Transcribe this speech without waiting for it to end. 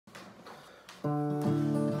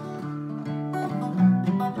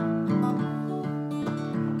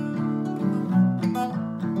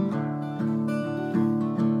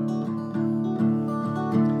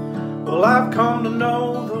I've come to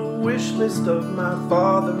know the wish list of my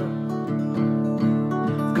father.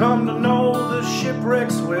 I've come to know the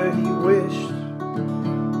shipwrecks where he wished.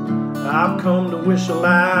 I've come to wish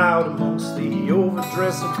aloud amongst the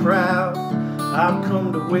overdressed crowd. I've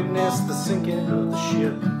come to witness the sinking of the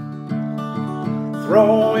ship,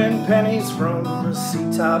 throwing pennies from the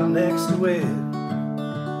sea top next to it.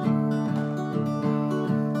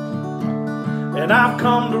 And I've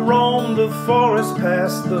come to roam the forest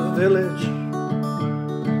past the village,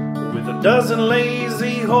 with a dozen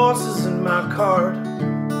lazy horses in my cart.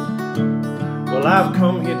 Well, I've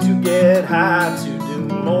come here to get high, to do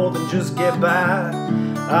more than just get by.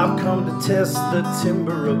 I've come to test the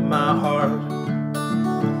timber of my heart.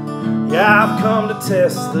 Yeah, I've come to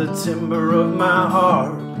test the timber of my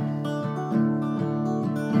heart.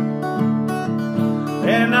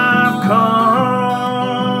 And I've come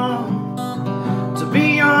to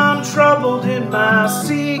be untroubled in my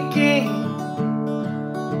seeking.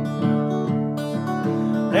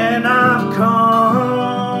 And I've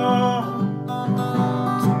come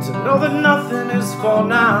to know that nothing is for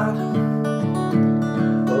naught.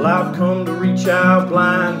 Well, I've come to reach out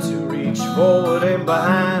blind, to reach forward and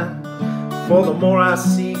behind. For the more I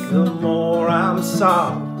seek, the more I'm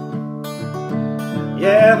sought.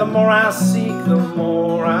 Yeah, the more I seek, the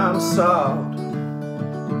more I'm sought.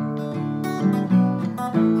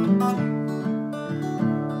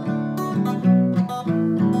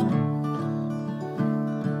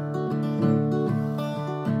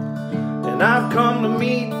 And I've come to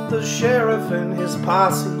meet the sheriff and his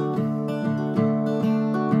posse,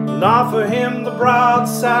 and offer him the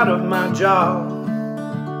broadside of my jaw.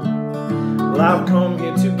 Well, I've come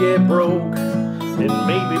here to get broke and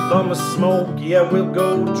maybe bum a smoke. Yeah, we'll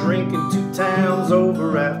go drinking 2 towns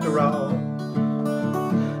over after all.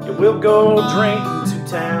 Yeah, we'll go drinking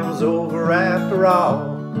 2 towns over after all.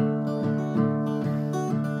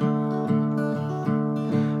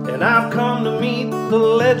 And I've come to meet the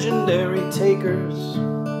legendary takers.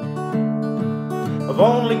 I've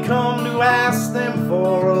only come to ask them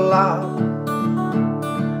for a lot.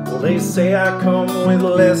 Well, they say I come with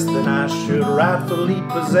less than I should rightfully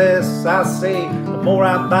possess. I say the more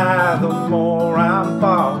I buy, the more I'm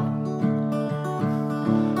bought.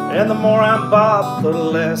 And the more I'm bought, the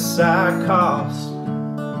less I cost.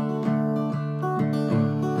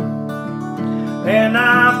 And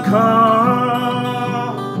I've come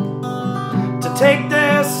to take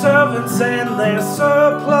their servants and their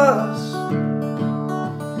surplus.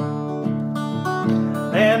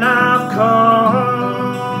 And I've come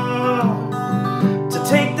to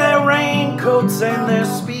take their raincoats and their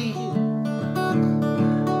speed.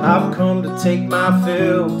 I've come to take my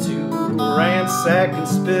fill, to ransack and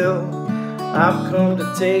spill. I've come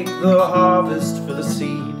to take the harvest for the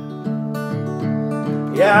seed.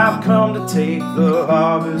 Yeah, I've come to take the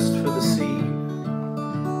harvest for the seed.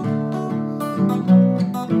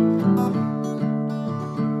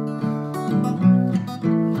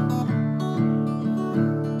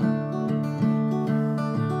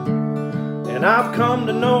 And I've come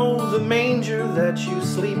to know the manger that you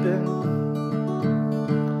sleep in.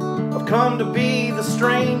 I've come to be the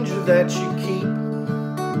stranger that you keep.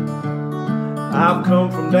 I've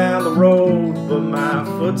come from down the road, but my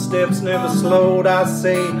footsteps never slowed. I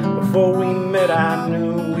say, before we met, I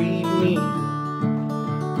knew we'd meet.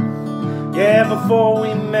 Yeah, before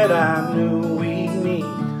we met, I knew we'd meet.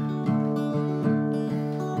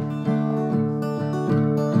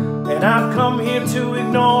 And I've come here to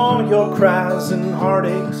ignore your cries and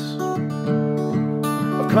heartaches.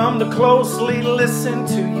 I've come to closely listen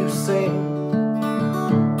to you sing.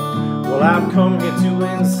 Well, I've come here to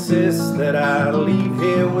insist that I leave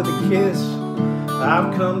here with a kiss.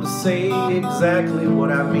 I've come to say exactly what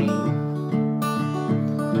I mean.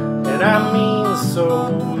 And I mean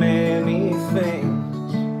so many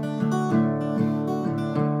things.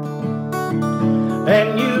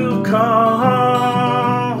 And you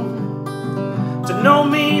come to know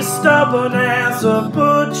me stubborn as a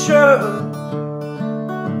butcher.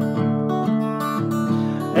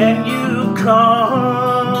 And you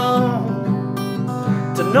come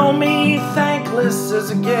to know me thankless as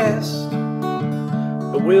a guest.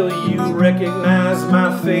 But will you recognize my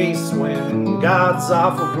face when God's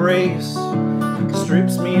awful grace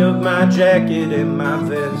strips me of my jacket and my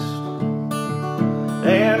vest,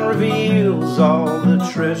 and reveals all the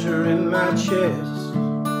treasure in my chest?